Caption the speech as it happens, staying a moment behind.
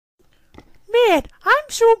Man, I'm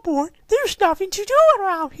so bored. There's nothing to do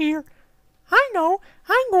around here. I know.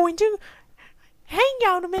 I'm going to hang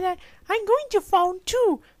out a minute. I'm going to phone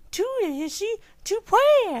two easy to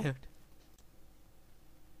play.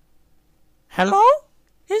 Hello?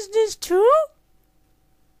 Is this two?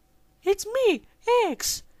 It's me,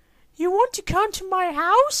 X. You want to come to my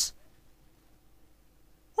house?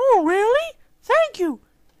 Oh, really? Thank you.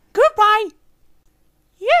 Goodbye.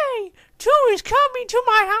 Yay! Two is coming to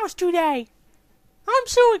my house today. I'm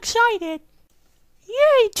so excited.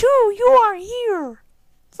 Yay, Two, you are here.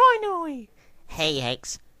 Finally. Hey,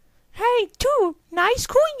 X. Hey, Two, nice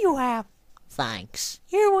coin you have. Thanks.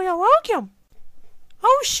 You're welcome.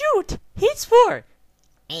 Oh, shoot. It's 4.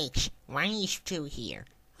 X, why is 2 here?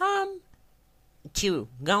 2,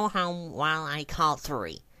 go home while I call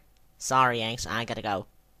 3. Sorry, X, I gotta go.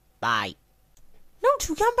 Bye. No,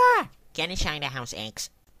 Two, come back. Get inside the house, X.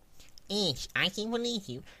 X, I can't believe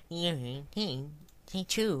you. You're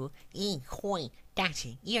 2 in coin. That's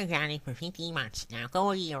it. You're got it for 15 months. Now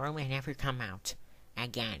go to your room and never come out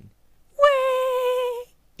again.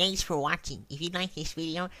 Way. Thanks for watching. If you like this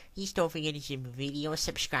video, please don't forget to give the video a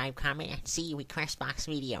subscribe, comment, and see you with Crestbox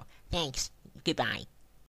video. Thanks. Goodbye.